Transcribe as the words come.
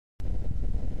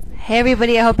Hey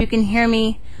everybody, I hope you can hear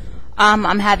me.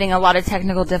 I'm having a lot of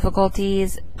technical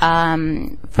difficulties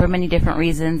for many different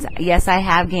reasons. Yes, I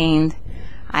have gained.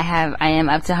 I am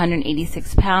up to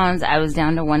 186 pounds. I was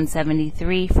down to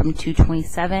 173 from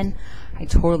 227. I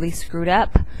totally screwed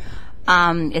up.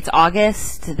 It's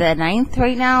August the 9th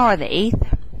right now, or the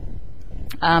 8th.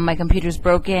 My computer's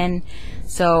broken,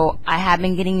 so I have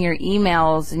been getting your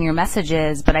emails and your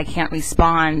messages, but I can't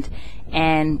respond.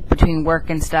 And between work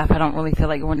and stuff, I don't really feel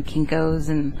like going to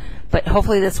Kinko's. But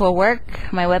hopefully this will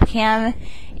work, my webcam,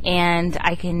 and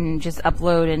I can just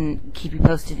upload and keep you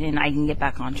posted, and I can get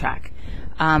back on track.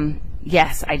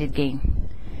 Yes, I did gain,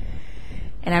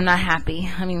 and I'm not happy.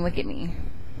 I mean, look at me.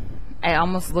 I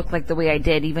almost look like the way I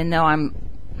did, even though I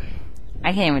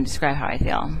can't even describe how I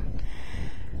feel.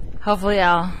 Hopefully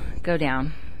I'll go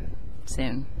down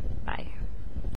soon.